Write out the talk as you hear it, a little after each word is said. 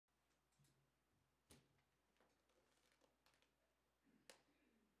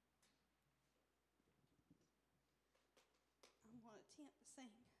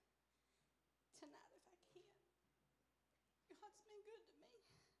God's been good to me.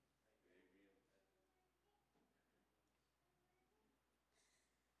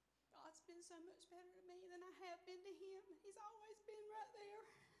 God's been so much better to me than I have been to him. He's always been right there.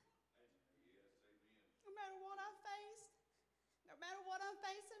 No matter what I face, no matter what I'm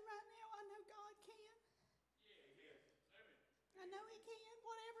facing right now, I know God can. I know he can,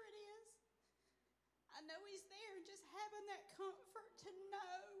 whatever it is. I know he's there, and just having that comfort to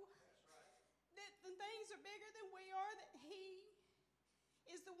know that the things are bigger than we are, that he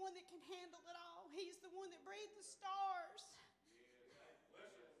is the one that can handle it all. He's the one that breathed the stars.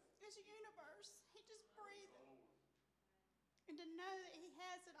 This universe, he just breathed it. And to know that he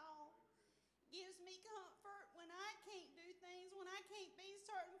has it all gives me comfort when I can't do things, when I can't be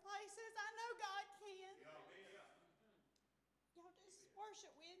certain places. I know God can. Y'all just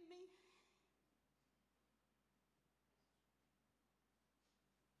worship with me.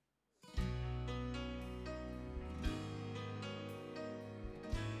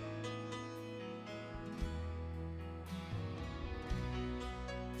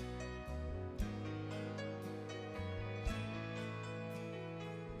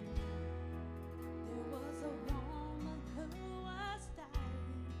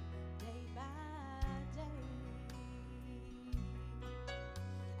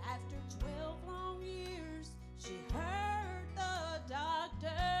 After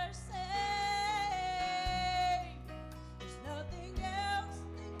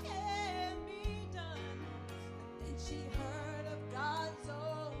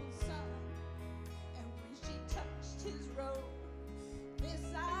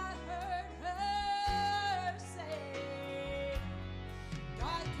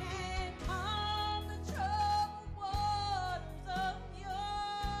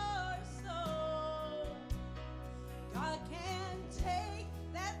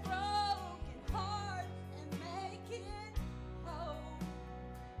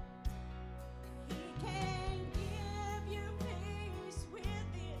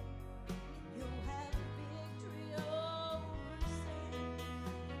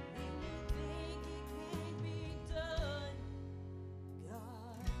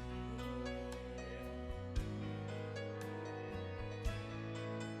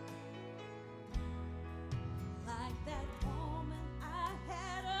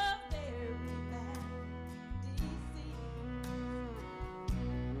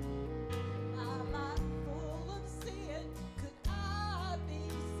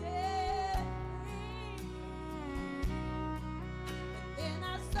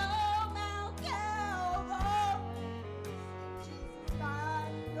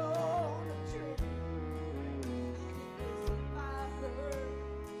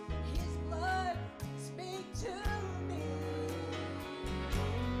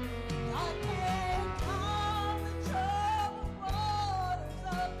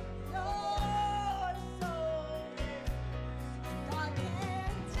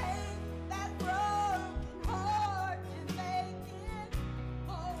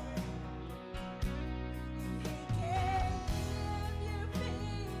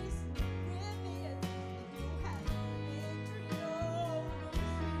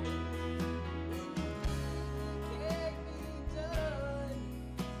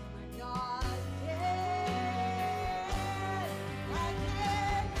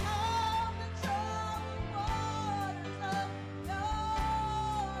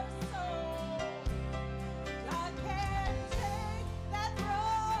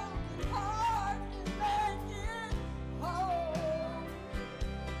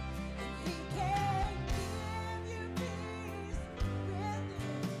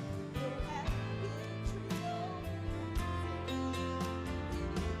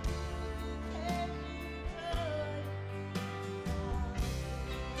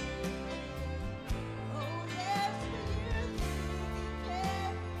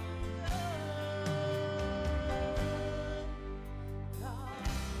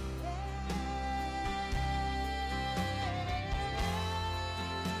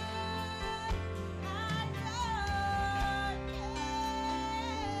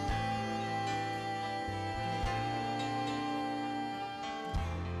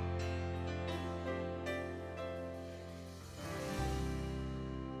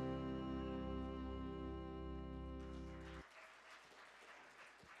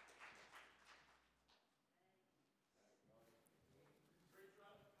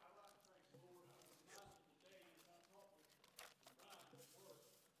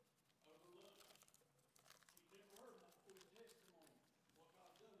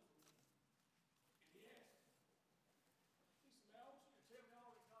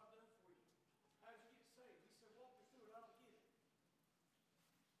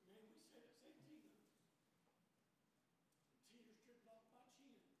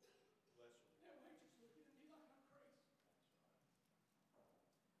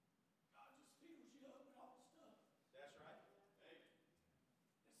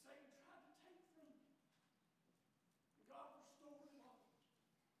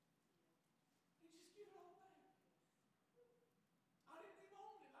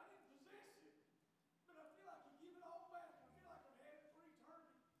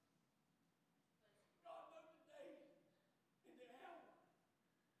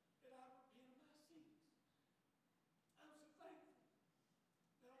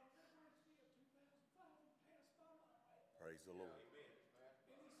Praise the Lord.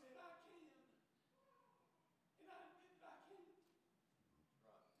 And he said, I can. And I admit that I can.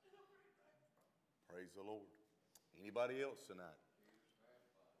 And I'm ready back. Praise the Lord. Anybody else tonight?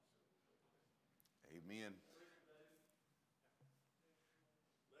 Amen. Bless you,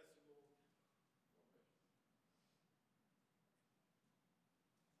 Lord.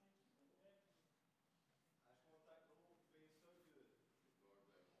 I just want to thank the Lord for being so good.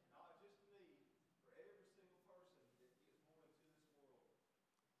 Not just to me, for every single person that gets born into this world.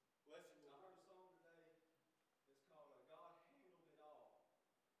 Bless you, Lord. I heard a song today that's called God Handled It All.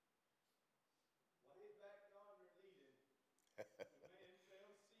 Way back yonder in Eden, when man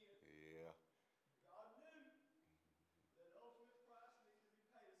fell sin, Yeah. God knew that ultimate price needed to be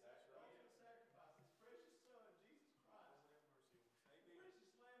paid. Ultimate sacrifice. His precious Son, Jesus Christ. The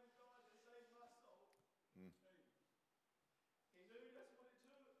precious Lamb of God that saved my soul. Mm. He knew that's what it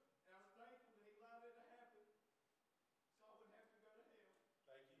took. And I'm thankful that he allowed it to happen so I wouldn't have to go to hell.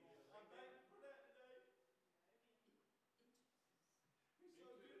 Thank you. I'm thankful for that today. He's so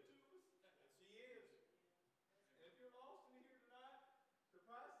good to us. Yes, he is. And if you're lost in here tonight, the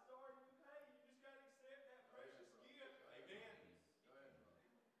price has already been paid. You just got to accept that precious gift. Amen.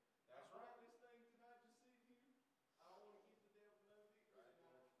 That's right. This thing tonight, just sitting here, I don't want to give the devil no victory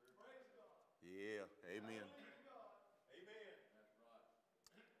tonight. Praise God. Yeah. Amen. Hallelujah, God. Amen. That's right.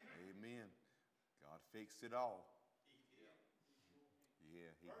 Amen. God fixed it all. Yeah,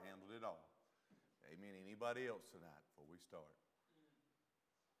 he handled it all. Amen. Anybody else tonight before we start?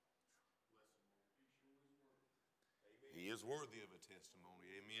 He is worthy of a testimony.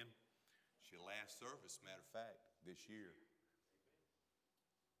 Amen. It's your last service, matter of fact, this year.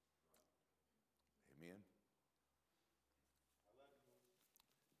 Amen.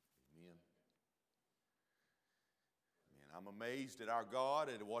 Amen. Amen. I'm amazed at our God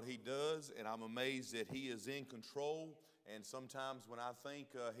and what He does, and I'm amazed that He is in control. And sometimes when I think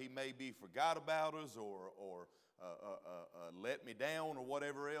He may be forgot about us or let me down or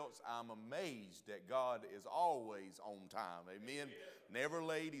whatever else, I'm amazed that God is always on time. Amen. Never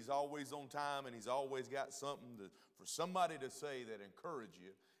late. He's always on time, and He's always got something for somebody to say that encourage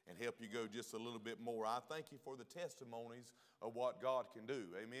you and help you go just a little bit more. I thank you for the testimonies of what God can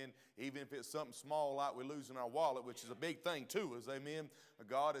do. Amen. Even if it's something small like we losing our wallet, which is a big thing to us. Amen.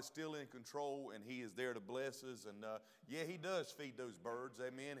 God is still in control, and He is there to bless us. And yeah, He does feed those birds.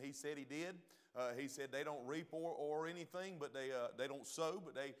 Amen. He said He did. He said they don't reap or anything, but they don't sow,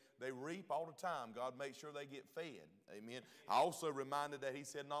 but they reap all the time. God makes sure they get fed. Amen. I also reminded that He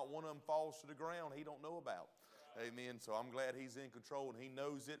said not one of them falls to the ground He don't know about. Amen. So I'm glad He's in control and He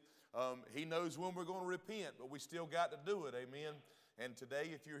knows it. He knows when we're going to repent, but we still got to do it. Amen. And today,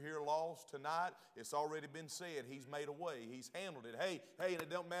 if you're here lost tonight, it's already been said. He's made a way. He's handled it. Hey, and it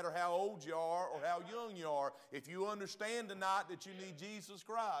don't matter how old you are or how young you are. If you understand tonight that you need Jesus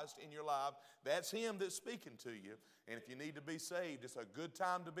Christ in your life, that's Him that's speaking to you. And if you need to be saved, it's a good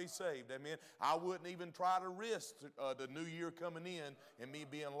time to be saved. Amen. I wouldn't even try to risk the new year coming in and me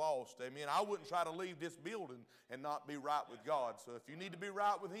being lost. Amen. I wouldn't try to leave this building and not be right with God. So if you need to be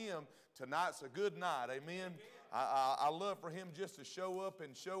right with Him, tonight's a good night. Amen. I love for Him just to show up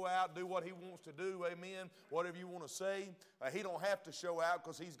and show out, do what He wants to do. Amen. Whatever you want to say. He don't have to show out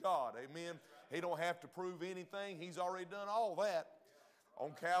because He's God. Amen. He don't have to prove anything. He's already done all that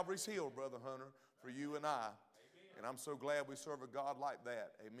on Calvary's Hill, Brother Hunter, for you and I. And I'm so glad we serve a God like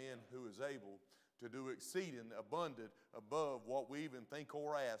that, amen, who is able to do exceeding abundant above what we even think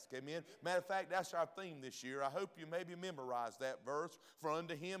or ask. Amen. Matter of fact, that's our theme this year. I hope you maybe memorize that verse. For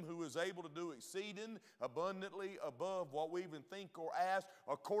unto Him who is able to do exceeding abundantly above what we even think or ask,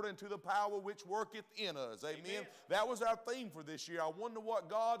 according to the power which worketh in us. Amen. Amen. That was our theme for this year. I wonder what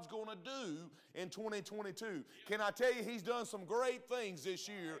God's going to do in 2022. Can I tell you, He's done some great things this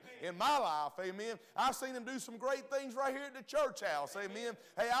year in my life. Amen. I've seen Him do some great things right here at the church house. Amen.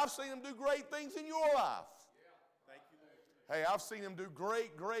 Hey, I've seen Him do great things in your life. Hey, I've seen Him do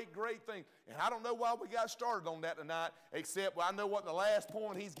great, great, great things. And I don't know why we got started on that tonight, except I know what the last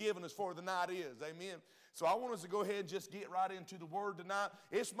point He's given us for the night is. Amen. So I want us to go ahead and just get right into the Word tonight.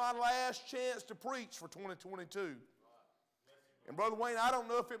 It's my last chance to preach for 2022. And Brother Wayne, I don't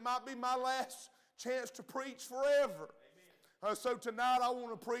know if it might be my last chance to preach forever. So tonight I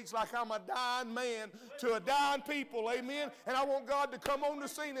want to preach like I'm a dying man to a dying people, amen? And I want God to come on the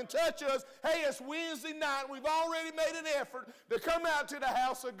scene and touch us. Hey, it's Wednesday night. We've already made an effort to come out to the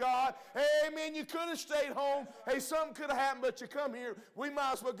house of God. Hey, amen, you could have stayed home. Hey, something could have happened, but you come here. We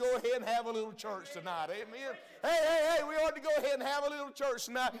might as well go ahead and have a little church tonight, amen? Hey, we ought to go ahead and have a little church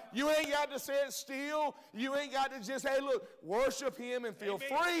tonight. You ain't got to sit still. You ain't got to just, hey, look, worship Him and feel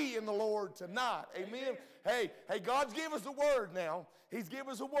free in the Lord tonight, amen? God's given us a word now. He's given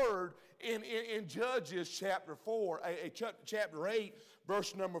us a word in Judges chapter 8,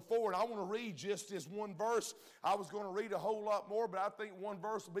 verse number 4. And I want to read just this one verse. I was going to read a whole lot more, but I think one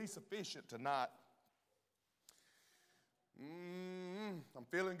verse will be sufficient tonight. I'm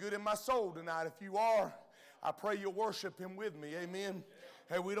feeling good in my soul tonight. If you are, I pray you'll worship him with me. Amen.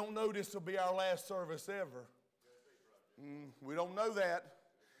 Hey, we don't know this will be our last service ever. We don't know that.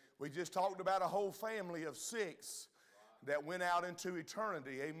 We just talked about a whole family of 6 that went out into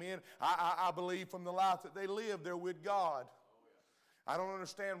eternity. Amen. I believe from the life that they lived, they're with God. I don't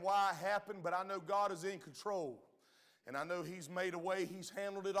understand why it happened, but I know God is in control. And I know he's made a way. He's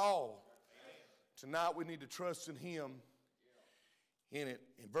handled it all. Tonight we need to trust in him in it.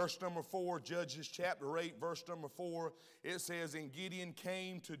 In verse number 4, Judges chapter 8, verse number 4, it says, and Gideon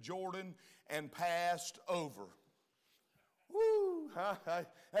came to Jordan and passed over. Woo!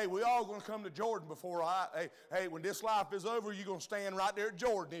 Hey, we all going to come to Jordan before when this life is over, you're going to stand right there at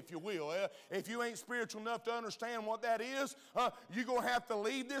Jordan, if you will. If you ain't spiritual enough to understand what that is, you're going to have to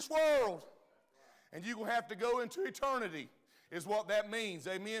leave this world. And you're going to have to go into eternity, is what that means.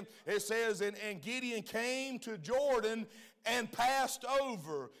 Amen. It says, and Gideon came to Jordan and passed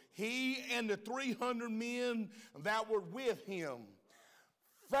over, he and the 300 men that were with him,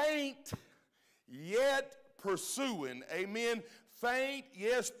 faint yet pursuing. Amen. Faint,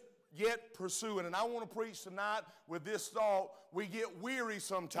 yes, yet pursuing. And I want to preach tonight with this thought. We get weary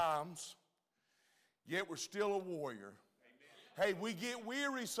sometimes, yet we're still a warrior. Hey, we get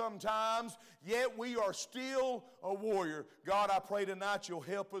weary sometimes, yet we are still a warrior. God, I pray tonight you'll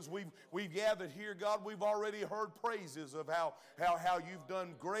help us. We've gathered here, God. We've already heard praises of how you've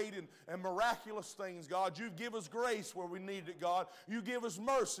done great and miraculous things, God. You give us grace where we needed it, God. You give us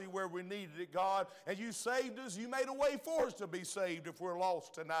mercy where we needed it, God. And you saved us. You made a way for us to be saved if we're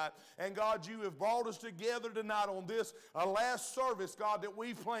lost tonight. And God, you have brought us together tonight on this last service, God, that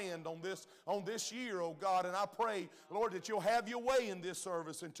we planned on this year, oh God. And I pray, Lord, that you'll have your way in this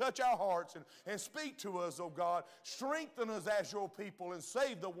service and touch our hearts and speak to us, oh God. Strengthen us as your people and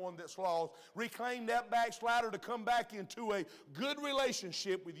save the one that's lost. Reclaim that backslider to come back into a good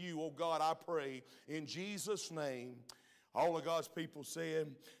relationship with you, oh God, I pray in Jesus' name. All of God's people said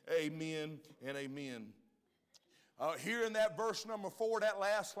amen and amen. Here in that verse number 4, that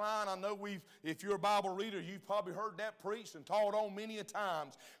last line, I know if you're a Bible reader, you've probably heard that preached and taught on many a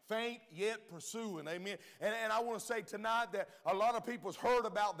times. Faint yet pursuing, amen. And I want to say tonight that a lot of people's heard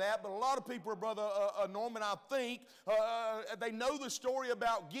about that, but a lot of people, Brother Norman, I think, they know the story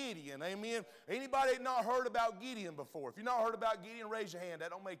about Gideon, amen. Anybody not heard about Gideon before? If you've not heard about Gideon, raise your hand.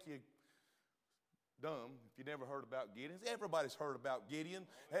 That don't make you dumb if you never heard about Gideon. Everybody's heard about Gideon.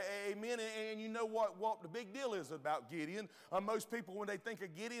 Amen. And you know what the big deal is about Gideon. Most people, when they think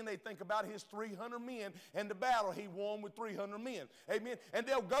of Gideon, they think about his 300 men and the battle he won with 300 men. Amen. And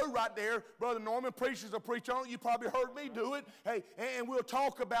they'll go right there. Brother Norman, preachers will preach on it. You probably heard me do it. Hey, and we'll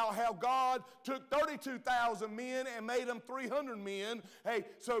talk about how God took 32,000 men and made them 300 men. Hey,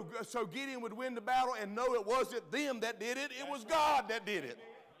 so Gideon would win the battle, and no, it wasn't them that did it. It was God that did it.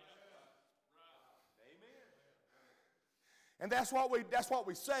 And that's what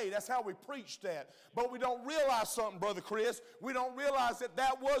we say. That's how we preach that. But we don't realize something, Brother Chris. We don't realize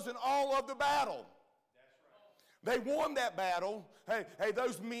that wasn't all of the battle. That's right. They won that battle. Hey,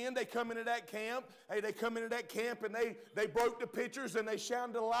 those men, they come into that camp. Hey, they come into that camp and they broke the pitchers and they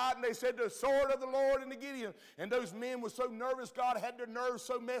shined the light and they said, the sword of the Lord into Gideon. And those men were so nervous, God had their nerves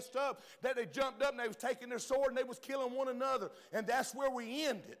so messed up that they jumped up and they was taking their sword and they was killing one another. And that's where we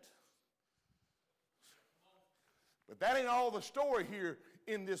ended. But that ain't all the story here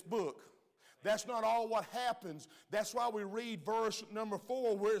in this book. That's not all what happens. That's why we read verse number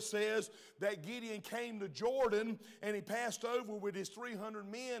 4 where it says that Gideon came to Jordan and he passed over with his 300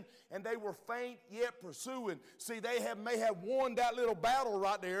 men and they were faint yet pursuing. See, they may have won that little battle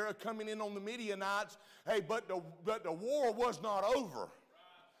right there coming in on the Midianites. Hey, but the war was not over.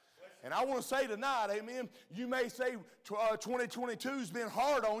 And I want to say tonight, amen, you may say 2022's been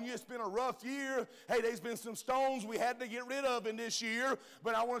hard on you. It's been a rough year. Hey, there's been some stones we had to get rid of in this year.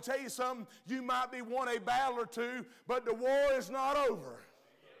 But I want to tell you something. You might be won a battle or two, but the war is not over.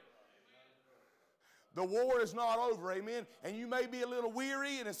 The war is not over, amen. And you may be a little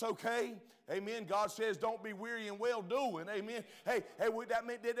weary, and it's okay. Amen. God says don't be weary in well-doing, amen. Hey,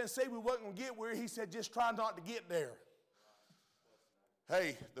 that didn't say we wasn't going to get weary. He said just try not to get there.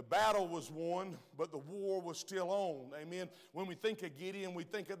 Hey, the battle was won, but the war was still on. Amen. When we think of Gideon, we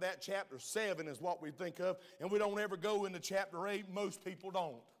think of that chapter 7 is what we think of, and we don't ever go into chapter 8. Most people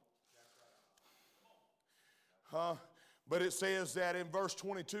don't. But it says that in verse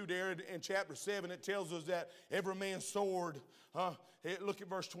 22 there in chapter 7, it tells us that every man's sword, look at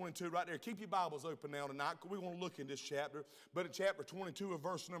verse 22 right there. Keep your Bibles open now tonight, because we want to look in this chapter. But in chapter 22 of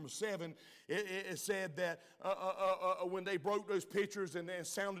verse number 7, it said that when they broke those pitchers and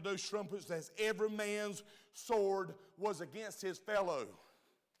sounded those trumpets, that every man's sword was against his fellow.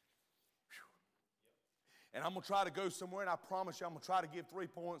 And I'm going to try to go somewhere, and I promise you I'm going to try to give 3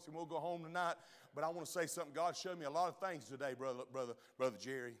 points, and we'll go home tonight. But I want to say something. God showed me a lot of things today, Brother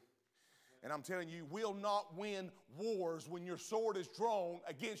Jerry. And I'm telling you, you will not win wars when your sword is drawn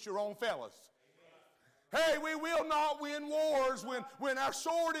against your own fellas. Hey, we will not win wars when our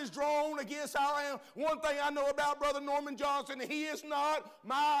sword is drawn against our own. One thing I know about Brother Norman Johnson, he is not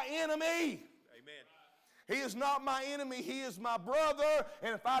my enemy. He is not my enemy. He is my brother.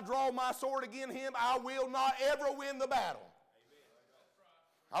 And if I draw my sword against him, I will not ever win the battle.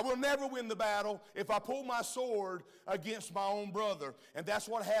 I will never win the battle if I pull my sword against my own brother. And that's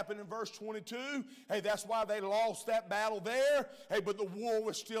what happened in verse 22. Hey, that's why they lost that battle there. Hey, but the war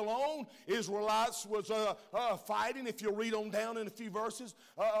was still on. Israelites was fighting. If you read on down in a few verses,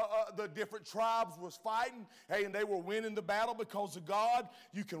 the different tribes was fighting. Hey, and they were winning the battle because of God.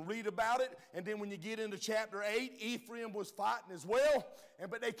 You can read about it. And then when you get into chapter 8, Ephraim was fighting as well.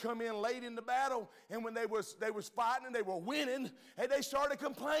 But they come in late in the battle, and when they was fighting and they were winning, and they started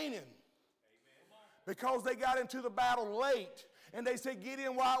complaining. Amen. Because they got into the battle late. And they said,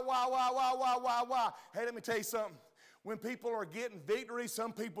 Gideon, why? Hey, let me tell you something. When people are getting victory,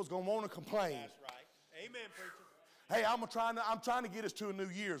 some people's going to want to complain. That's right. Amen, preacher. Hey, I'm trying to get us to a new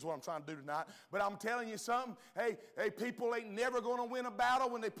year is what I'm trying to do tonight. But I'm telling you something. Hey, people ain't never going to win a battle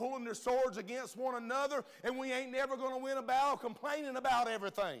when they pulling their swords against one another. And we ain't never going to win a battle complaining about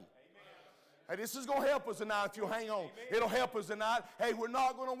everything. Amen. Hey, this is going to help us tonight if you'll hang on. Amen. It'll help us tonight. Hey, we're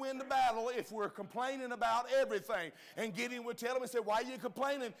not going to win the battle if we're complaining about everything. And Gideon would tell him and say, why are you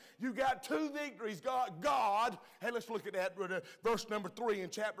complaining? You got 2 victories. God, hey, let's look at that, verse number 3 in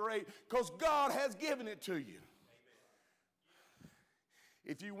chapter 8. Because God has given it to you.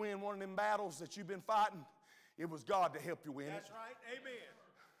 If you win one of them battles that you've been fighting, it was God to help you win. That's it. right. Amen.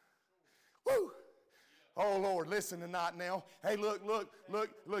 Woo! Oh, Lord, listen tonight now. Hey, look.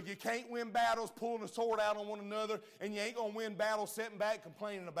 You can't win battles pulling a sword out on one another, and you ain't going to win battles sitting back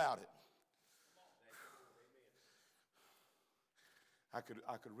complaining about it. I could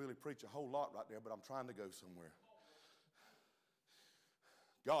really preach a whole lot right there, but I'm trying to go somewhere.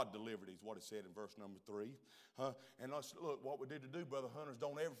 God delivered, is what it said in verse number 3. And let's look, what we need to do, Brother Hunters,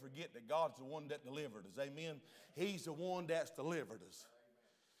 don't ever forget that God's the one that delivered us. Amen? He's the one that's delivered us.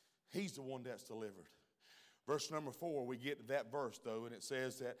 He's the one that's delivered. Verse number 4, we get to that verse, though, and it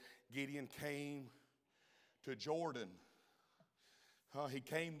says that Gideon came to Jordan. He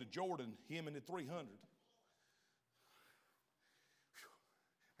came to Jordan, him and the 300.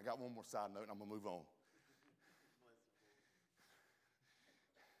 I got one more side note, and I'm going to move on.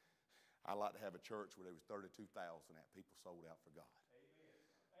 I'd like to have a church where there was 32,000 people sold out for God.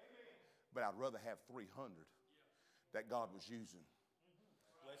 Amen. But I'd rather have 300 that God was using.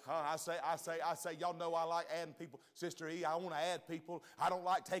 I say, y'all know I like adding people. Sister E, I want to add people. I don't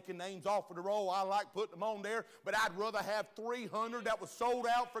like taking names off of the roll. I like putting them on there. But I'd rather have 300 that was sold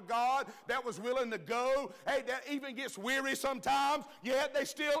out for God, that was willing to go. Hey, that even gets weary sometimes, yet they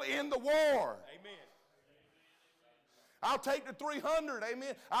still in the war. Amen. I'll take the 300,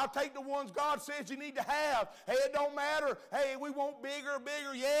 amen. I'll take the ones God says you need to have. Hey, it don't matter. Hey, we want bigger,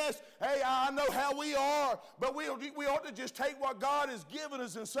 yes. Hey, I know how we are. But we ought to just take what God has given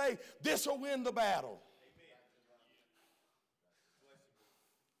us and say, this will win the battle.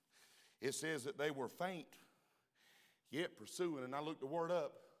 Amen. It says that they were faint, yet pursuing. And I looked the word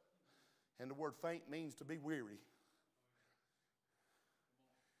up, and the word faint means to be weary.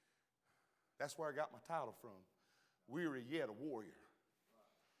 That's where I got my title from. Weary yet a warrior.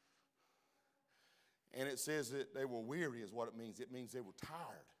 And it says that they were weary is what it means. It means they were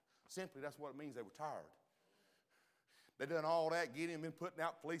tired. Simply, that's what it means, they were tired. They done all that, Gideon been putting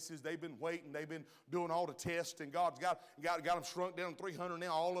out fleeces. They've been waiting. They've been doing all the tests, and God's got them shrunk down to 300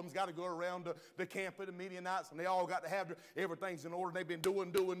 now. All of them's got to go around the camp of the Midianites, and they all got to have everything's in order. They've been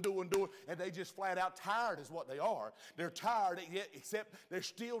doing, and they just flat out tired is what they are. They're tired, yet except they're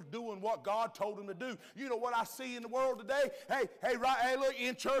still doing what God told them to do. You know what I see in the world today? Hey, look,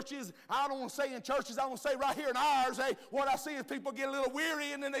 in churches, I don't want to say in churches, I want to say right here in ours, hey, what I see is people get a little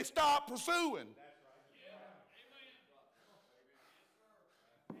weary, and then they stop pursuing.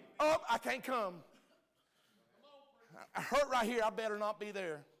 Oh, I can't come. I hurt right here. I better not be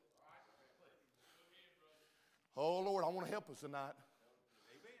there. Oh, Lord, I want to help us tonight.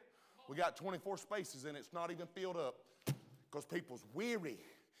 We got 24 spaces and it's not even filled up. Because people's weary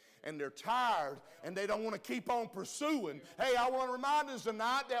and they're tired and they don't want to keep on pursuing. Hey, I want to remind us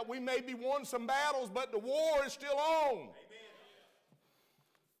tonight that we may be won some battles, but the war is still on. Amen.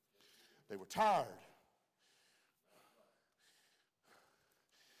 They were tired.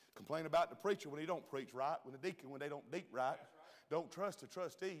 Complain about the preacher when he don't preach right, when the deacon when they don't deacon right. Don't trust the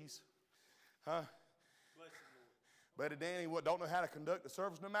trustees. Huh? Buddy Danny don't know how to conduct the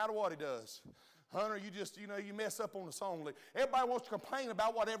service no matter what he does. Hunter, you mess up on the song list. Everybody wants to complain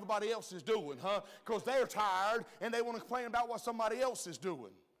about what everybody else is doing, huh? Because they're tired and they want to complain about what somebody else is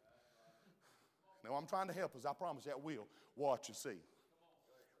doing. Now, I'm trying to help us. I promise you I will. Watch and see.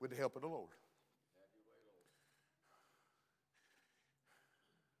 With the help of the Lord.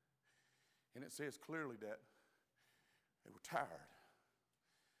 And it says clearly that they were tired.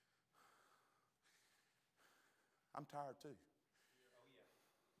 I'm tired too.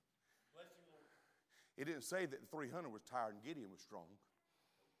 It didn't say that the 300 was tired and Gideon was strong.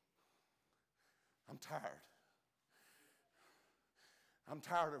 I'm tired. I'm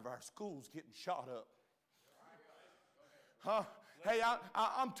tired of our schools getting shot up. Huh? Hey,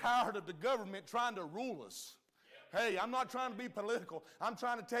 I'm tired of the government trying to rule us. Hey, I'm not trying to be political. I'm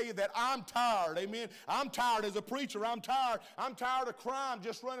trying to tell you that I'm tired. Amen. I'm tired as a preacher. I'm tired. I'm tired of crime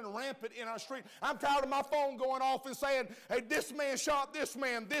just running rampant in our street. I'm tired of my phone going off and saying, hey, this man shot this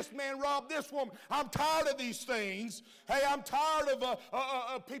man robbed this woman. I'm tired of these things. Hey, I'm tired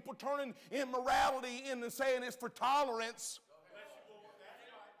of people turning immorality in and saying it's for tolerance.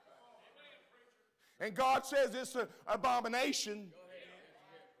 And God says it's an abomination.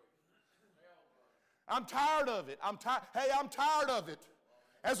 I'm tired of it. I'm tired of it.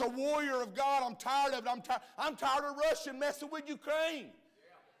 As a warrior of God, I'm tired of it. I'm tired of Russia messing with Ukraine.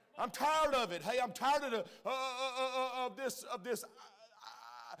 I'm tired of it. Hey, I'm tired of this.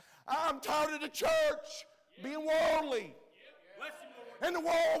 I'm tired of the church being worldly. And the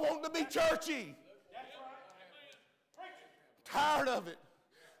world wanting to be churchy. Tired of it.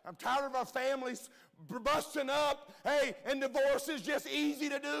 I'm tired of our families busting up. Hey, and divorce is just easy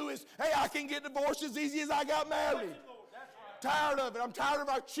to do. Hey, I can get divorced as easy as I got married. Tired of it. I'm tired of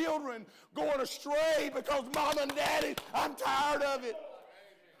our children going astray because mom and daddy. I'm tired of it.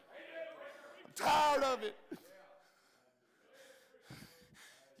 I'm tired of it.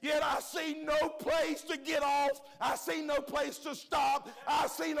 Yet I see no place to get off. I see no place to stop. I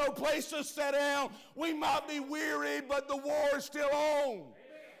see no place to sit down. We might be weary, but the war is still on.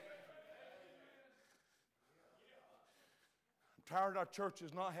 Tired of our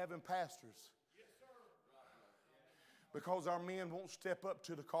churches not having pastors because our men won't step up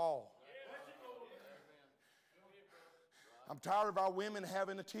to the call. I'm tired of our women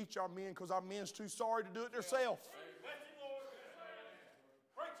having to teach our men because our men's too sorry to do it themselves.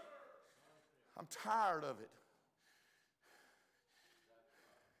 I'm tired of it.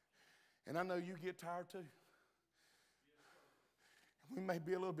 And I know you get tired too. We may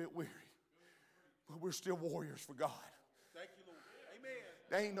be a little bit weary, but we're still warriors for God.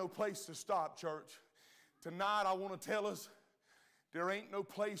 There ain't no place to stop, church. Tonight I want to tell us there ain't no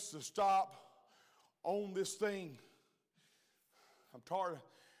place to stop on this thing. I'm tired of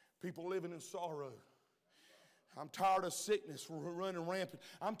people living in sorrow. I'm tired of sickness running rampant.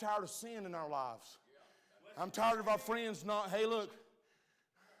 I'm tired of sin in our lives. I'm tired of our friends hey look,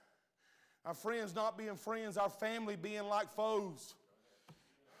 our friends not being friends, our family being like foes.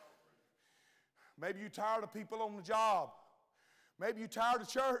 Maybe you're tired of people on the job. Maybe you're tired of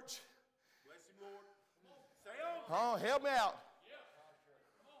church. Bless him, Lord. Say on. Oh, help me out.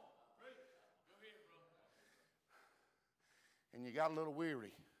 And you got a little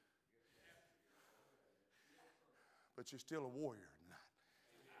weary. But you're still a warrior tonight.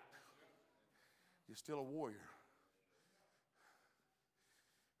 You're still a warrior.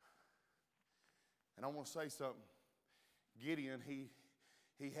 And I want to say something. Gideon, he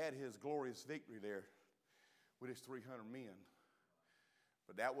had his glorious victory there with his 300 men.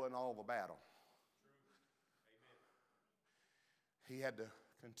 But that wasn't all the battle. He had to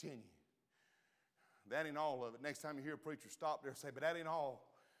continue. That ain't all of it. Next time you hear a preacher stop there and say, but that ain't all.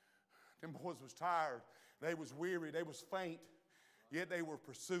 Them boys was tired. They was weary. They was faint. Yet they were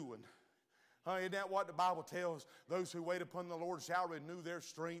pursuing. Isn't that what the Bible tells? Those who wait upon the Lord shall renew their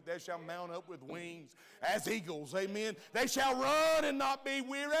strength. They shall mount up with wings as eagles. Amen. They shall run and not be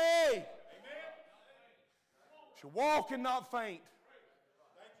weary. Amen. Shall walk and not faint.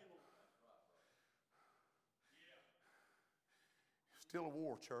 Still a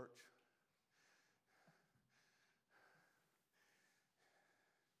war, church.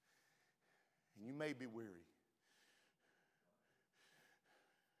 And you may be weary.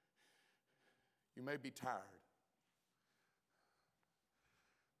 You may be tired.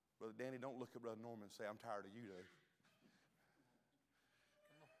 Brother Danny, don't look at Brother Norman and say, I'm tired of you, though.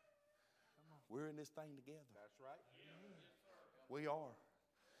 We're in this thing together. That's right. We are.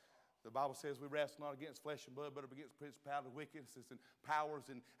 The Bible says we wrestle not against flesh and blood, but against principalities, wickednesses, and powers,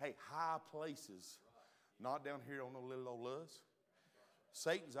 and, hey, high places. Not down here on no little old us.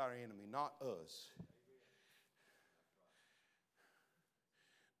 Satan's our enemy, not us.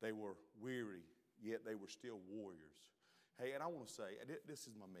 They were weary, yet they were still warriors. Hey, and I want to say, this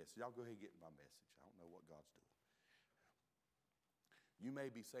is my message. Y'all go ahead and get my message. I don't know what God's doing. You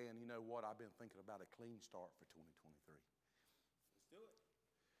may be saying, you know what, I've been thinking about a clean start for 2023. Let's do it.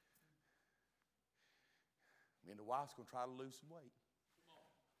 Me and the wife's going to try to lose some weight.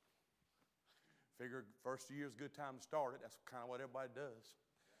 Figure first year is a good time to start it. That's kind of what everybody does.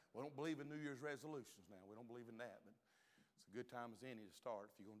 We don't believe in New Year's resolutions now. We don't believe in that. But it's a good time as any to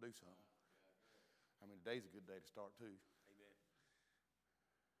start if you're going to do something. I mean, today's a good day to start too. Amen.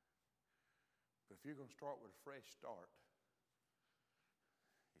 But if you're going to start with a fresh start,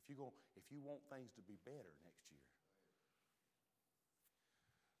 if you want things to be better next year,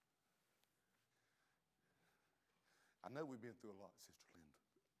 I know we've been through a lot, Sister Linda.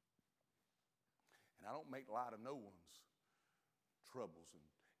 And I don't make light of no one's troubles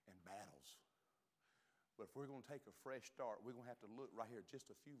and battles. But if we're going to take a fresh start, we're going to have to look right here,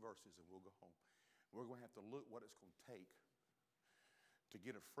 just a few verses, and we'll go home. We're going to have to look what it's going to take to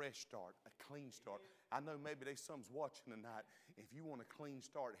get a fresh start, a clean start. I know maybe there's some's watching tonight. If you want a clean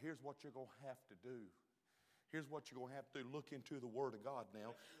start, here's what you're going to have to do. Here's what you're going to have to do. Look into the Word of God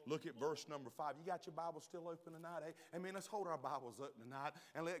now. Look at verse number 5. You got your Bible still open tonight? Hey, amen. Let's hold our Bibles up tonight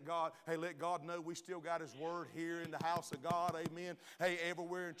and let God know we still got His Word here in the house of God. Amen. Hey,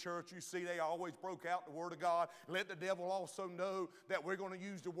 everywhere in church you see they always broke out the Word of God. Let the devil also know that we're going to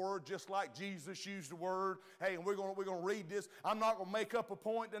use the Word just like Jesus used the Word. Hey, and we're going to read this. I'm not going to make up a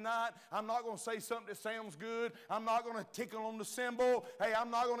point tonight. I'm not going to say something that sounds good. I'm not going to tickle on the cymbal. Hey, I'm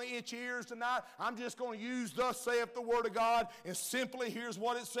not going to itch ears tonight. I'm just going to use thus saith the Word of God. And simply, here's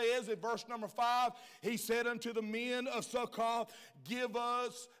what it says in verse number 5. He said unto the men of Succoth, give,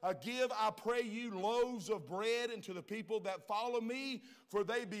 I pray you, loaves of bread unto the people that follow me, for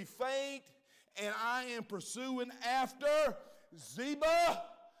they be faint, and I am pursuing after Zebah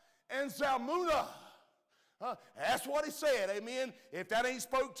and Zalmunna. That's what he said, amen. If that ain't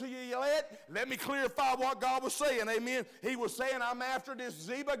spoke to you yet, let me clarify what God was saying, amen. He was saying, I'm after this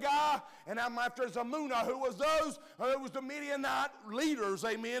Zebah guy, and I'm after Zalmunna. Who was those? It was the Midianite leaders,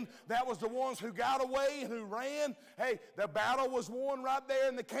 amen. That was the ones who got away and who ran. Hey, the battle was won right there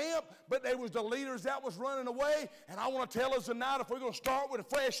in the camp, but they was the leaders that was running away. And I want to tell us tonight, if we're going to start with a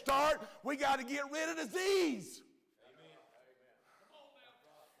fresh start, we got to get rid of disease. Amen.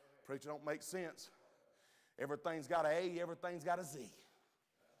 Preacher, don't make sense. Everything's got an A, everything's got a Z.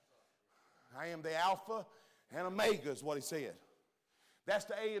 I am the Alpha and Omega is what he said. That's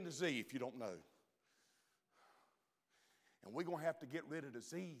the A and the Z if you don't know. And we're going to have to get rid of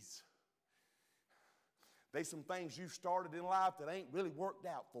disease. There's some things you've started in life that ain't really worked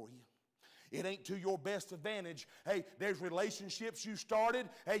out for you. It ain't to your best advantage. Hey, there's relationships you started.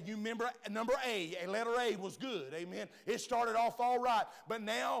 Hey, you remember number A letter A was good, amen. It started off all right. But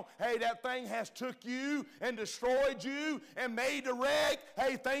now, hey, that thing has took you and destroyed you and made the wreck.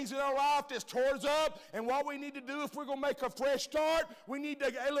 Hey, things in our life that's tore us up. And what we need to do if we're going to make a fresh start, we need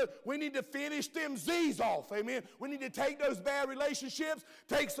to finish them Z's off, amen. We need to take those bad relationships,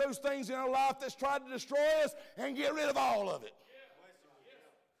 take those things in our life that's tried to destroy us, and get rid of all of it.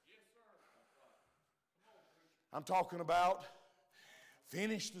 I'm talking about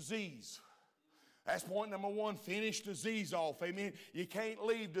finish disease. That's point number 1, finish disease off, amen. You can't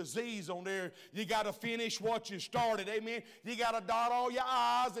leave disease on there. You got to finish what you started, amen. You got to dot all your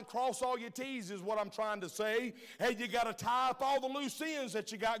I's and cross all your T's is what I'm trying to say. Hey, you got to tie up all the loose ends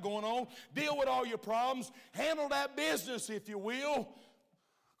that you got going on. Deal with all your problems. Handle that business, if you will.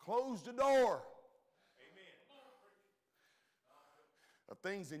 Close the door. Amen. Of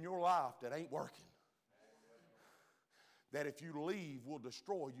things in your life that ain't working, that if you leave will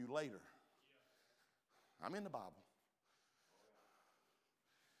destroy you later. I'm in the Bible.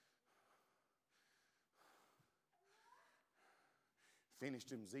 Finish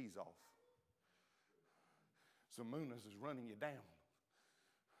them Z's off. Zalmunna's is running you down.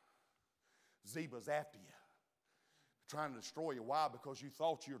 Zebah's after you, trying to destroy you. Why? Because you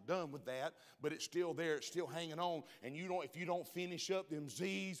thought you're done with that, but it's still there, it's still hanging on. And if you don't finish up them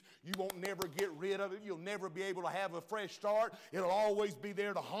Z's, you won't never get rid of it. You'll never be able to have a fresh start. It'll always be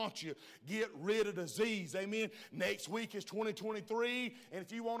there to haunt you. Get rid of the Z's, amen. Next week is 2023, and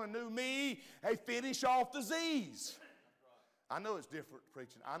if you want a new me, hey, finish off the Z's. I know it's different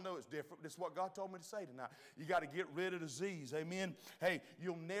preaching. I know it's different. This is what God told me to say tonight. You got to get rid of disease. Amen. Hey,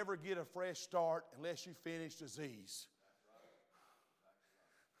 you'll never get a fresh start unless you finish disease.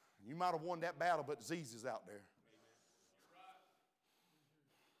 You might have won that battle, but disease is out there.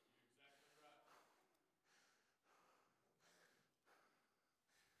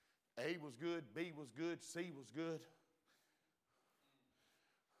 A was good, B was good, C was good.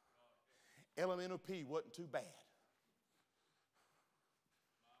 LMNOP wasn't too bad.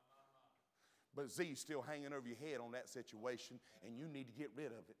 But Z is still hanging over your head on that situation, and you need to get rid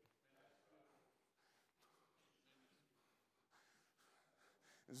of it.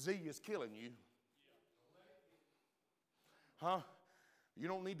 Z is killing you. Huh? You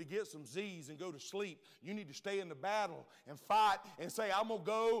don't need to get some Z's and go to sleep. You need to stay in the battle and fight and say, I'm going to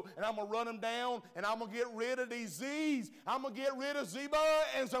go and I'm going to run them down and I'm going to get rid of these Z's. I'm going to get rid of Zeba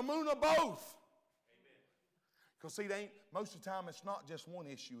and Zamuna both. Because see, most of the time it's not just one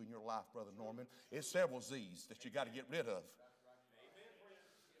issue in your life, Brother Norman. It's several Z's that you got to get rid of.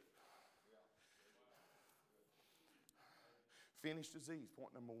 Finish disease,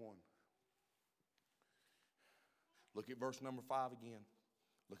 point number 1. Look at verse number 5 again.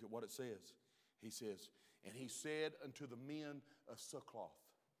 Look at what it says. He says, and he said unto the men of Succoth.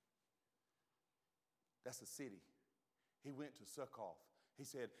 That's a city. He went to Succoth.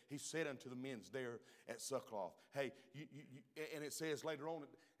 He said unto the men there at Succoth, hey, and it says later on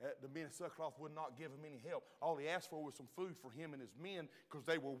the men of Succoth would not give him any help. All he asked for was some food for him and his men because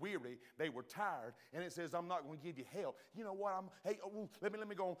they were weary, they were tired. And it says, I'm not going to give you help. You know what? Let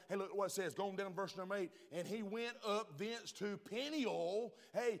me go on. Hey, look what it says. Go on down to verse number 8. And he went up thence to Peniel,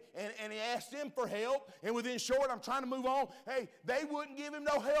 hey, and he asked them for help. And within short, I'm trying to move on. Hey, they wouldn't give him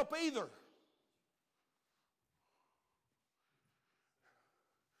no help either.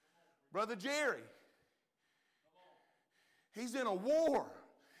 Brother Jerry, he's in a war.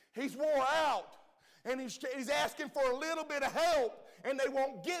 He's wore out. And he's asking for a little bit of help, and they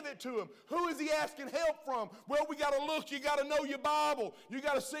won't give it to him. Who is he asking help from? Well, we got to look. You got to know your Bible. You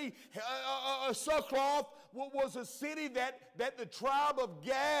got to see Succoth was a city that the tribe of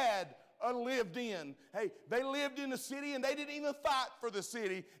Gad lived in. Hey, they lived in the city and they didn't even fight for the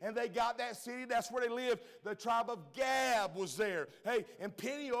city, and they got that city. That's where they lived. The tribe of Gad was there. Hey, and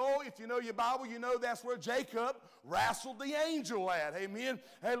Peniel, if you know your Bible, you know that's where Jacob wrestled the angel at. Amen.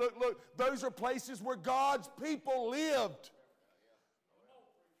 Hey, look, those are places where God's people lived.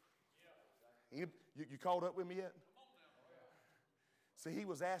 You caught up with me yet? See, he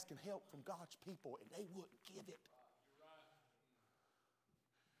was asking help from God's people and they wouldn't give it.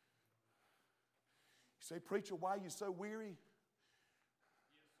 You say, preacher, why are you so weary? Yes,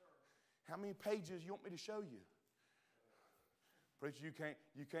 sir. How many pages you want me to show you? Preacher,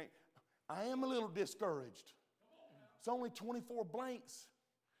 you can't. I am a little discouraged. It's only 24 blanks.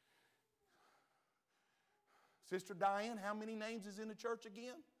 Sister Diane, how many names is in the church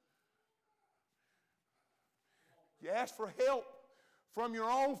again? You ask for help from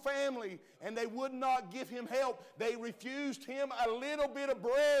your own family, and they would not give him help. They refused him a little bit of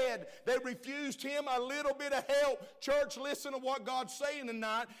bread. They refused him a little bit of help. Church, listen to what God's saying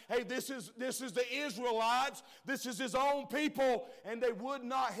tonight. Hey, this is the Israelites. This is his own people, and they would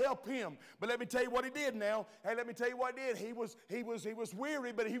not help him. But let me tell you what he did now. Hey, let me tell you what he did. He was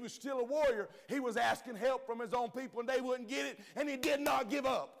weary, but he was still a warrior. He was asking help from his own people, and they wouldn't get it, and he did not give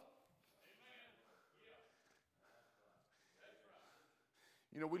up.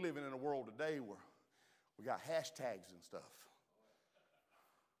 You know, we live in a world today where we got hashtags and stuff.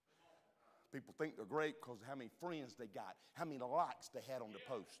 People think they're great because of how many friends they got, how many likes they had on the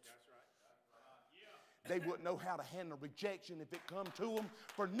posts. They wouldn't know how to handle rejection if it come to them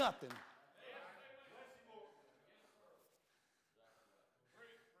for nothing.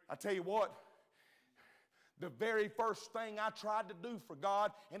 I tell you what, the very first thing I tried to do for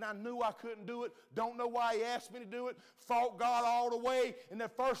God, and I knew I couldn't do it, don't know why he asked me to do it, fought God all the way, and the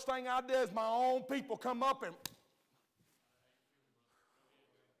first thing I did is my own people come up and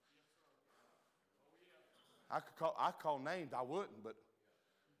I call names, I wouldn't, but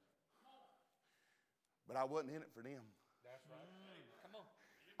I wasn't in it for them. That's right. Come on.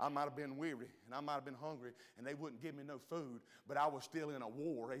 I might have been weary and I might have been hungry and they wouldn't give me no food, but I was still in a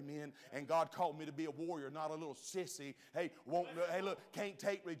war, amen. And God called me to be a warrior, not a little sissy. Hey, look, can't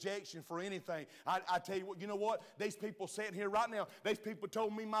take rejection for anything. I tell you what, you know what? These people sitting here right now, these people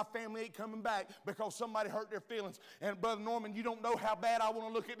told me my family ain't coming back because somebody hurt their feelings. And Brother Norman, you don't know how bad I want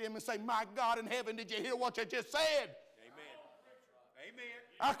to look at them and say, my God in heaven, did you hear what you just said? Amen. Amen.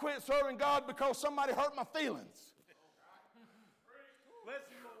 I quit serving God because somebody hurt my feelings.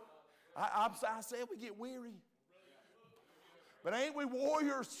 I said we get weary. But ain't we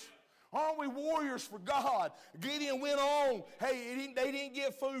warriors? Aren't we warriors for God? Gideon went on. Hey, they didn't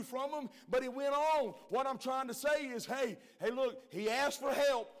get food from him, but he went on. What I'm trying to say is, hey, look, he asked for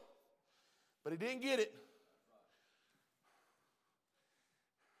help, but he didn't get it.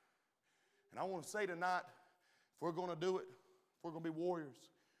 And I want to say tonight, if we're going to do it, if we're going to be warriors,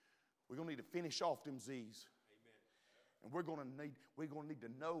 we're going to need to finish off them Z's. Amen. And we're going to need to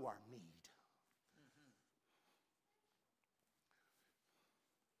know our need.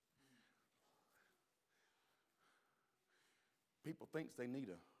 People think they need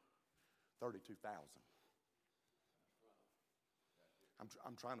a 32,000.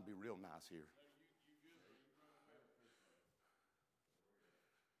 I'm trying to be real nice here.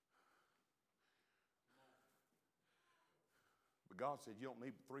 But God said you don't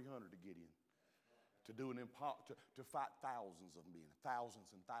need 300 to get in, to do to fight thousands of men, thousands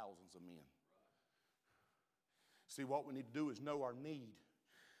and thousands of men. See, what we need to do is know our need.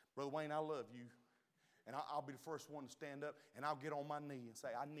 Brother Wayne, I love you. And I'll be the first one to stand up, and I'll get on my knee and say,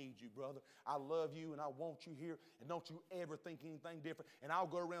 I need you, brother. I love you, and I want you here, and don't you ever think anything different. And I'll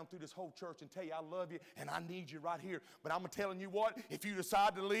go around through this whole church and tell you I love you, and I need you right here. But I'm telling you what, if you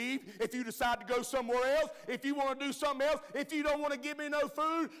decide to leave, if you decide to go somewhere else, if you want to do something else, if you don't want to give me no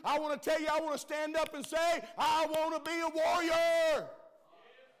food, I want to tell you, I want to stand up and say, I want to be a warrior.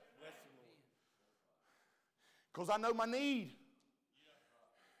 Because I know my need.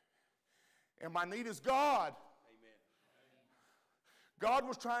 And my need is God. Amen. God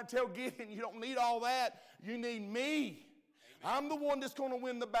was trying to tell Gideon, you don't need all that. You need me. Amen. I'm the one that's going to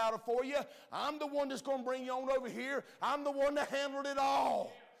win the battle for you. I'm the one that's going to bring you on over here. I'm the one that handled it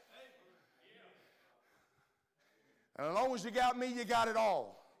all. And as long as you got me, you got it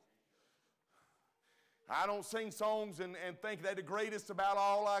all. I don't sing songs and think they're the greatest about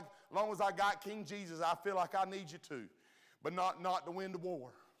all. As long as I got King Jesus, I feel like I need you too. But not to win the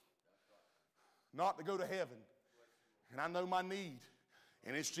war. Not to go to heaven. And I know my need.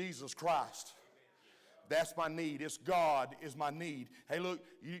 And it's Jesus Christ. That's my need. It's God is my need. Hey, look,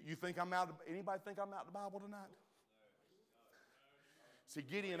 you think I'm out? Anybody think I'm out of the Bible tonight? See,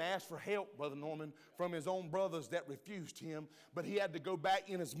 Gideon asked for help, Brother Norman, from his own brothers that refused him. But he had to go back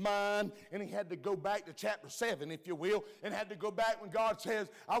in his mind, and he had to go back to chapter 7, if you will, and had to go back when God says,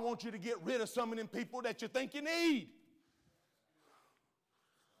 I want you to get rid of some of them people that you think you need.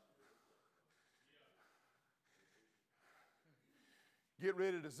 Get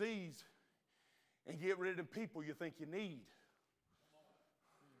rid of disease and get rid of the people you think you need.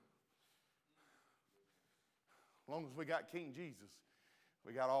 As long as we got King Jesus,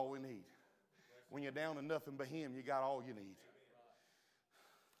 we got all we need. When you're down to nothing but Him, you got all you need.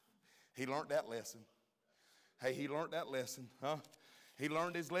 He learned that lesson. Hey, he learned that lesson, huh? He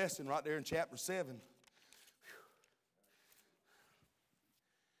learned his lesson right there in chapter 7.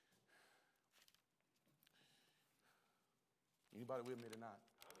 Anybody with me tonight?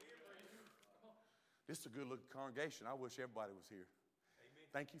 This is a good-looking congregation. I wish everybody was here. Amen.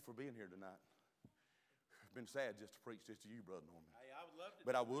 Thank you for being here tonight. It's been sad just to preach this to you, Brother Norman. Hey, I would love to.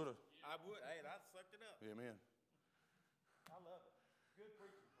 But I would have. I would. Hey, and I'd sucked it up. Amen. I love it. Good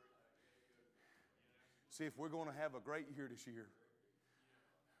preaching. See, if we're going to have a great year this year,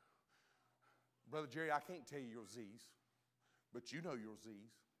 Brother Jerry, I can't tell you your Z's, but you know your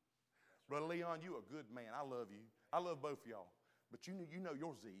Z's. Brother Leon, you a good man. I love you. I love both of y'all. But you know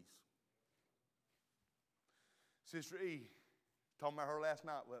your Z's. Sister E, talking about her last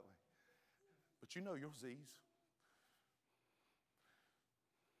night, wasn't we? But you know your Z's.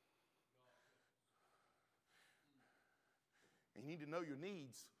 And you need to know your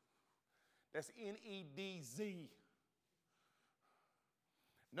needs. That's N-E-D-Z.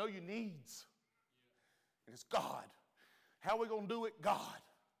 Know your needs. And it's God. How are we going to do it? God.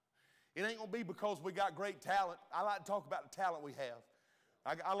 It ain't going to be because we got great talent. I like to talk about the talent we have.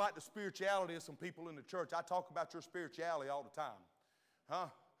 I like the spirituality of some people in the church. I talk about your spirituality all the time. Huh?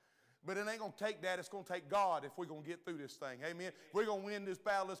 But it ain't going to take that. It's going to take God if we're going to get through this thing. Amen? If we're going to win this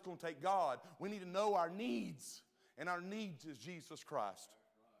battle, it's going to take God. We need to know our needs. And our needs is Jesus Christ.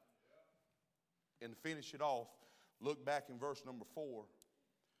 And to finish it off, look back in verse number 4.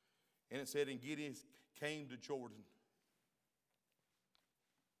 And it said, and Gideon came to Jordan.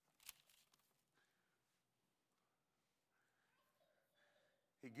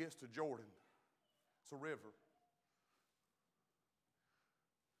 He gets to Jordan. It's a river.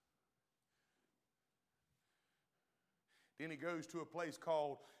 Then he goes to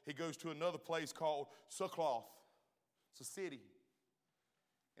another place called Succoth. It's a city.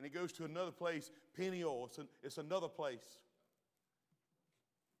 And he goes to another place, Peniel. It's another place.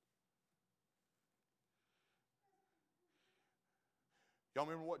 Y'all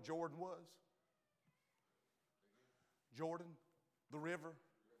remember what Jordan was? Jordan, the river.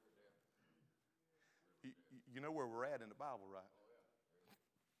 You know where we're at in the Bible, right?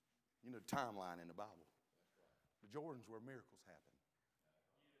 You know the timeline in the Bible. The Jordan's where miracles happen.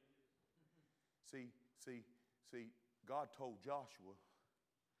 See, God told Joshua,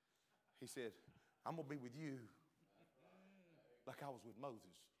 He said, I'm going to be with you like I was with Moses.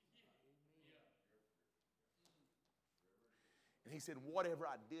 And He said, whatever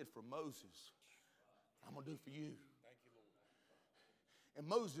I did for Moses, I'm going to do for you. And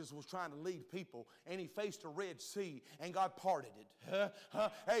Moses was trying to lead people, and he faced a Red Sea, and God parted it.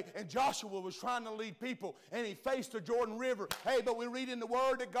 Hey, and Joshua was trying to lead people, and he faced the Jordan River. Hey, but we read in the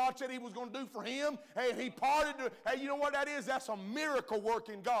Word that God said He was going to do for him. Hey, He parted it. Hey, you know what that is? That's a miracle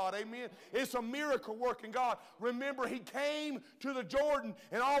working God. Amen. It's a miracle working God. Remember, He came to the Jordan,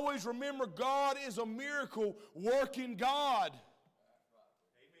 and always remember, God is a miracle working God.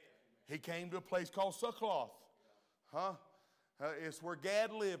 He came to a place called Succoth. It's where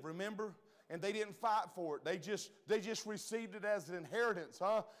Gad lived, remember? And they didn't fight for it. They just received it as an inheritance,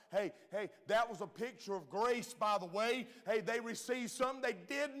 Hey, that was a picture of grace, by the way. Hey, they received something they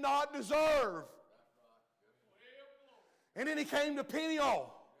did not deserve. And then He came to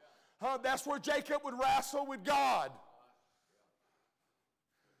Peniel. That's where Jacob would wrestle with God.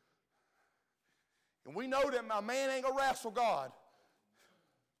 And we know that my man ain't going to wrestle God.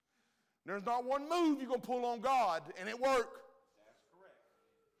 There's not one move you're going to pull on God, and it worked.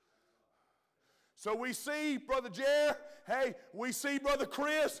 So we see, Brother Jer, hey, we see Brother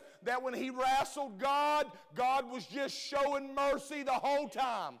Chris, that when he wrestled God, God was just showing mercy the whole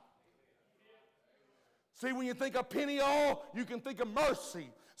time. See, when you think of Peniel, you can think of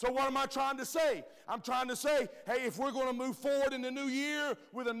mercy. So what am I trying to say? I'm trying to say, hey, if we're going to move forward in the new year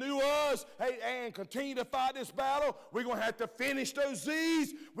with a new us, hey, and continue to fight this battle, we're going to have to finish those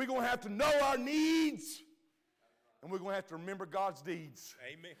Z's. We're going to have to know our needs. And we're going to have to remember God's deeds.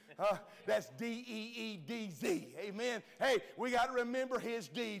 Amen. That's D-E-E-D-Z. Amen. Hey, we got to remember His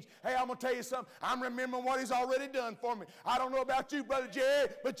deeds. Hey, I'm going to tell you something. I'm remembering what He's already done for me. I don't know about you, Brother Jerry,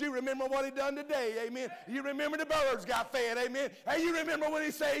 but you remember what He done today. Amen. You remember the birds got fed. Amen. Hey, you remember when He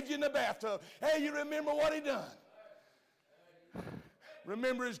saved you in the bathtub. Hey, you remember what He done.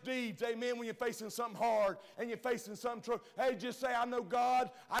 Remember His deeds, amen, when you're facing something hard and you're facing something trouble. Hey, just say, I know God.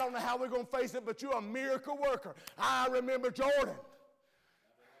 I don't know how we're going to face it, but you're a miracle worker. I remember Jordan.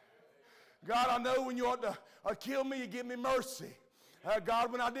 God, I know when you ought to kill me, you give me mercy.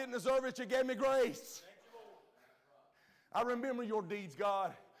 God, when I didn't deserve it, you gave me grace. I remember your deeds,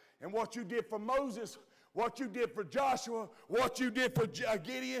 God, and what you did for Moses, what you did for Joshua, what you did for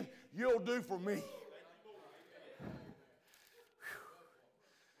Gideon, you'll do for me.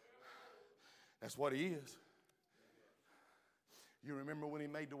 That's what He is. You remember when He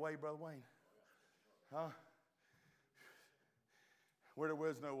made the way, Brother Wayne? Where there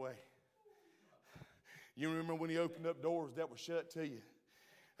was no way. You remember when He opened up doors that were shut to you?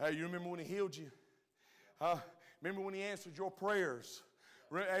 You remember when He healed you? Remember when He answered your prayers?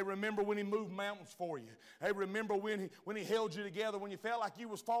 Hey, remember when He moved mountains for you? Hey, remember when he held you together when you felt like you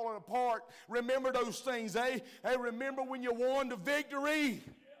was falling apart? Remember those things, eh? Hey, remember when you won the victory?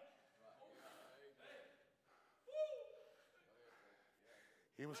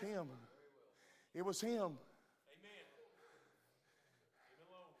 It was Him. It was Him. Amen.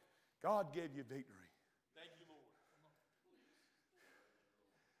 God gave you victory. Thank you, Lord.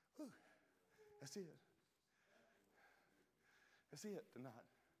 Whew. That's it. That's it tonight.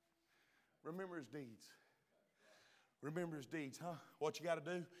 Remember His deeds. Remember His deeds, What you got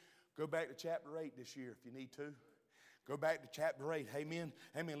to do? Go back to chapter 8 this year if you need to. Go back to chapter 8. Amen.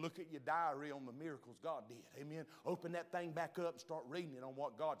 Amen. Look at your diary on the miracles God did. Amen. Open that thing back up and start reading it on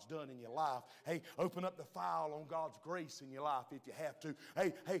what God's done in your life. Hey, open up the file on God's grace in your life if you have to.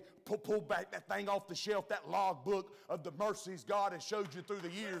 Hey, pull back that thing off the shelf, that log book of the mercies God has showed you through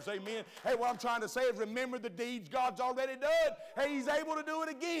the years. Amen. Hey, what I'm trying to say is remember the deeds God's already done. Hey, He's able to do it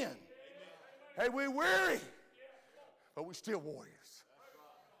again. Amen. Hey, we're weary, but we're still warriors.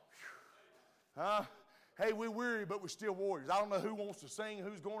 Hey, we're weary, but we're still warriors. I don't know who wants to sing,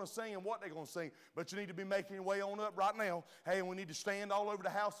 who's going to sing, and what they're going to sing, but you need to be making your way on up right now. Hey, and we need to stand all over the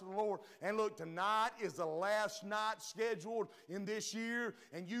house of the Lord. And look, tonight is the last night scheduled in this year,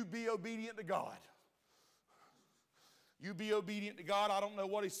 and you be obedient to God. You be obedient to God. I don't know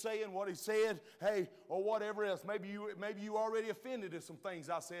what He's saying, what He said, hey, or whatever else. Maybe you already offended at some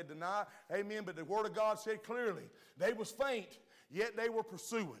things I said tonight. Amen. But the Word of God said clearly, they was faint, yet they were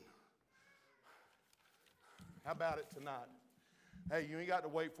pursuing. How about it tonight? Hey, you ain't got to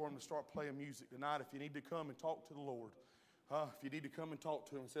wait for them to start playing music tonight. If you need to come and talk to the Lord, If you need to come and talk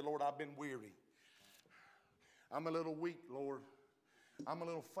to him, say, Lord, I've been weary. I'm a little weak, Lord. I'm a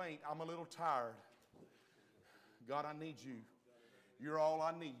little faint. I'm a little tired. God, I need you. You're all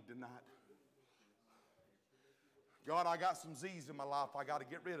I need tonight. God, I got some Z's in my life I got to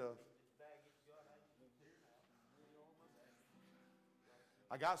get rid of.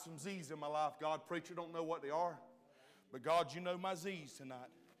 I got some Z's in my life. God, preacher, don't know what they are. But God, you know my Z's tonight.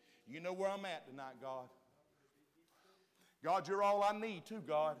 You know where I'm at tonight, God. God, you're all I need too,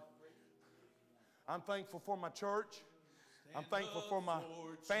 God. I'm thankful for my church. I'm thankful for my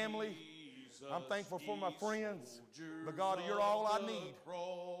family. I'm thankful for my friends. But God, you're all I need.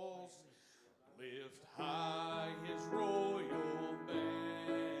 Lift high his royal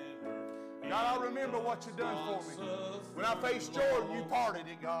banner. God, I remember what you've done for me. When I faced Jordan, you parted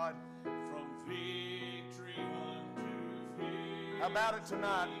it, God. From victory unto victory. How about it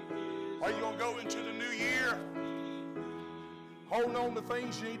tonight? Are you going to go into the new year holding on to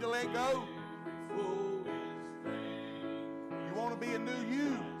things you need to let go? You want to be a new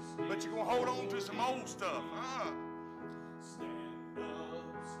you, but you're going to hold on to some old stuff. Stand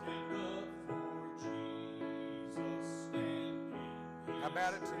up for Jesus. Stand How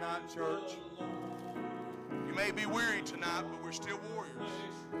about it tonight, church? You may be weary tonight, but we're still warriors.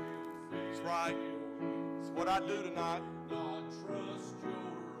 That's right. It's what I do tonight.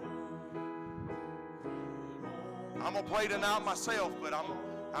 I'm going to play tonight myself, but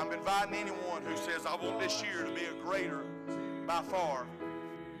I'm inviting anyone who says, I want this year to be a greater by far.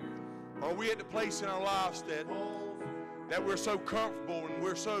 Are we at the place in our lives that we're so comfortable and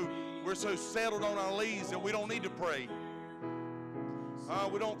we're so settled on our leads that we don't need to pray?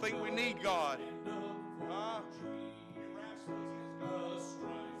 We don't think we need God.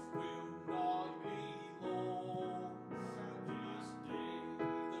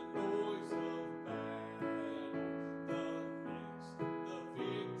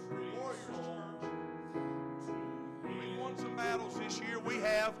 This year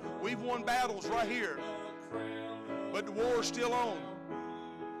we've won battles right here, but the war's still on.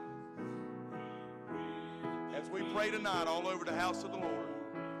 As we pray tonight all over the house of the Lord.